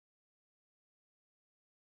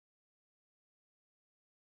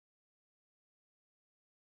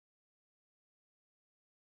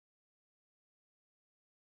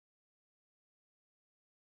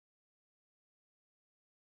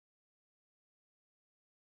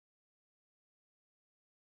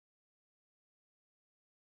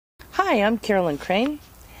Hi, I'm Carolyn Crane,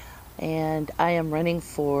 and I am running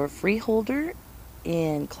for Freeholder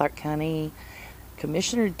in Clark County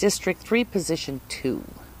Commissioner District 3, Position 2.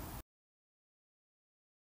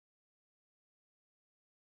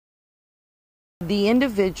 The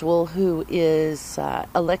individual who is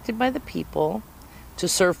elected by the people to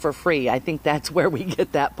serve for free, I think that's where we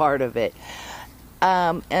get that part of it.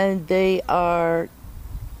 And they are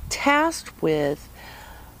tasked with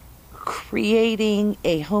creating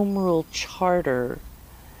a home rule charter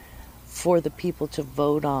for the people to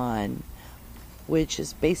vote on, which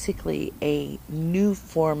is basically a new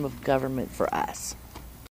form of government for us.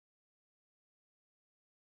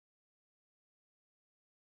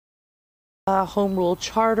 A home rule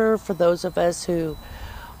charter, for those of us who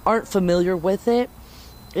aren't familiar with it,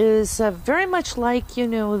 is very much like,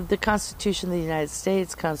 the Constitution of the United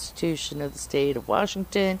States, Constitution of the State of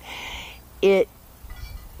Washington. It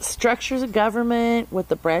structures a government with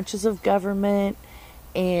the branches of government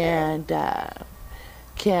and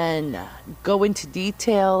can go into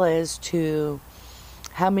detail as to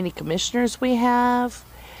how many commissioners we have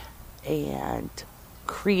and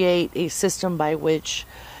create a system by which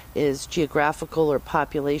is geographical or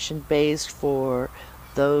population based for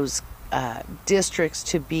those districts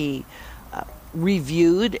to be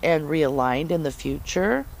reviewed and realigned in the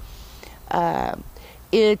future.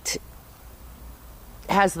 It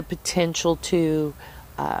has the potential to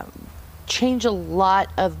change a lot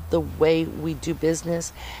of the way we do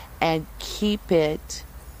business and keep it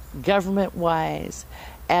government-wise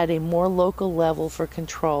at a more local level for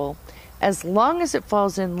control, as long as it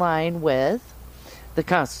falls in line with the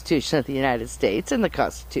Constitution of the United States and the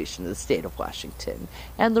Constitution of the State of Washington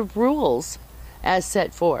and the rules as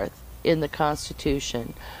set forth in the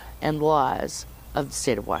Constitution and laws of the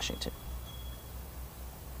State of Washington.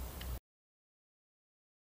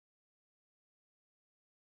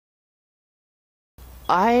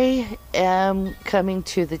 I am coming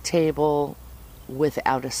to the table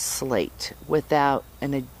without a slate, without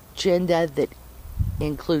an agenda that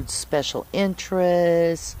includes special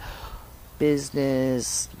interests,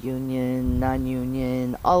 business, union,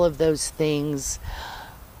 non-union, all of those things.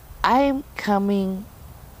 I am coming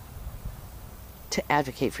to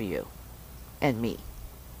advocate for you and me,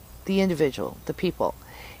 the individual, the people.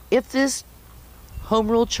 If this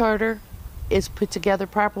home rule charter is put together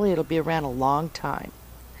properly, it'll be around a long time.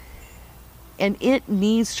 And it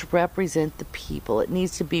needs to represent the people. It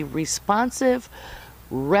needs to be responsive,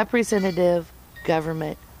 representative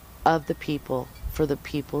government of the people, for the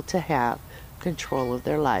people to have control of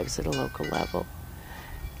their lives at a local level.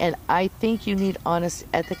 And I think you need honest,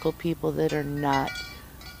 ethical people that are not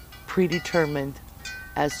predetermined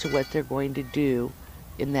as to what they're going to do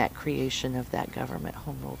in that creation of that government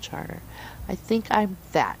home rule charter. I think I'm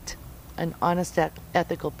that, an honest,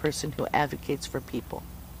 ethical person who advocates for people.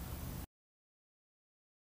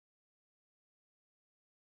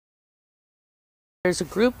 There's a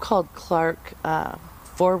group called Clark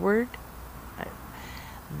Forward.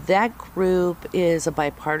 That group is a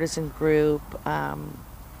bipartisan group.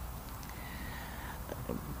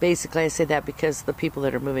 Basically, I say that because the people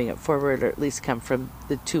that are moving it forward, or at least come from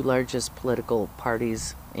the two largest political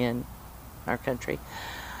parties in our country.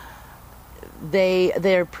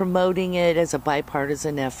 They're promoting it as a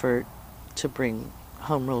bipartisan effort to bring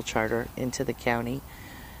home rule charter into the county.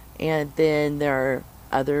 And then there are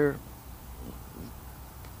other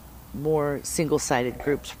more single-sided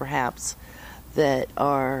groups, perhaps, that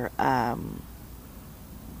are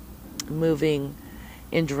moving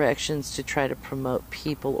in directions to try to promote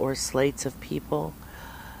people or slates of people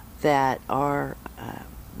that are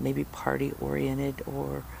maybe party-oriented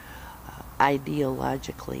or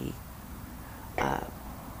ideologically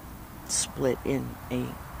split in a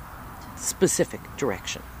specific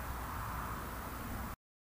direction.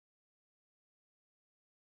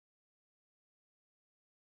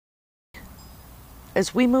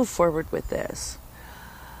 As we move forward with this,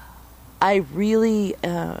 I really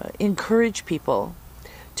encourage people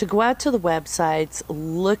to go out to the websites,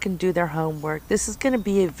 look and do their homework. This is going to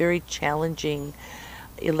be a very challenging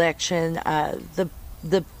election.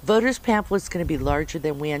 The voters' pamphlet is going to be larger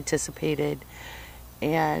than we anticipated,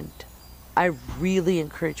 and I really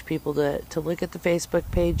encourage people to look at the Facebook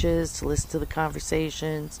pages, to listen to the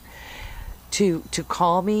conversations, to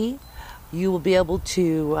call me. You will be able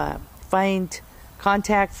to find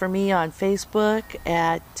contact for me on Facebook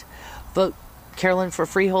at Vote Carolyn for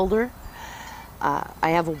Freeholder. I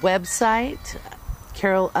have a website,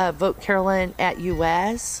 Vote Carolyn at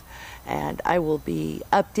US, and I will be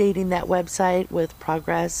updating that website with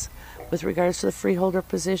progress with regards to the freeholder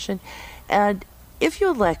position. And if you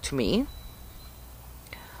elect me,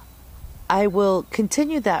 I will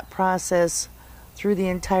continue that process through the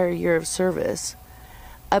entire year of service,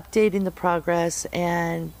 updating the progress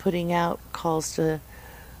and putting out calls to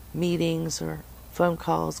meetings or phone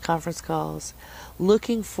calls, conference calls,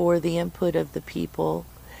 looking for the input of the people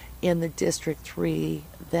in the District 3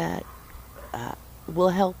 that will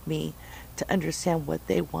help me to understand what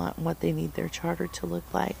they want and what they need their charter to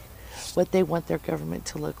look like, what they want their government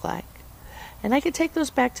to look like. And I can take those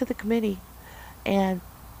back to the committee and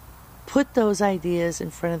put those ideas in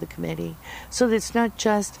front of the committee so that it's not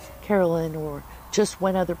just Carolyn or just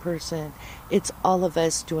one other person. It's all of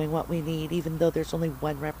us doing what we need, even though there's only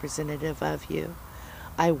one representative of you.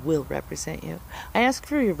 I will represent you. I ask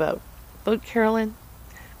for your vote. Vote Carolyn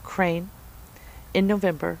Crane in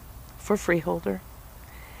November for Freeholder.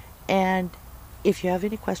 And if you have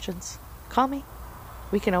any questions, call me.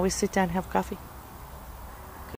 We can always sit down and have coffee.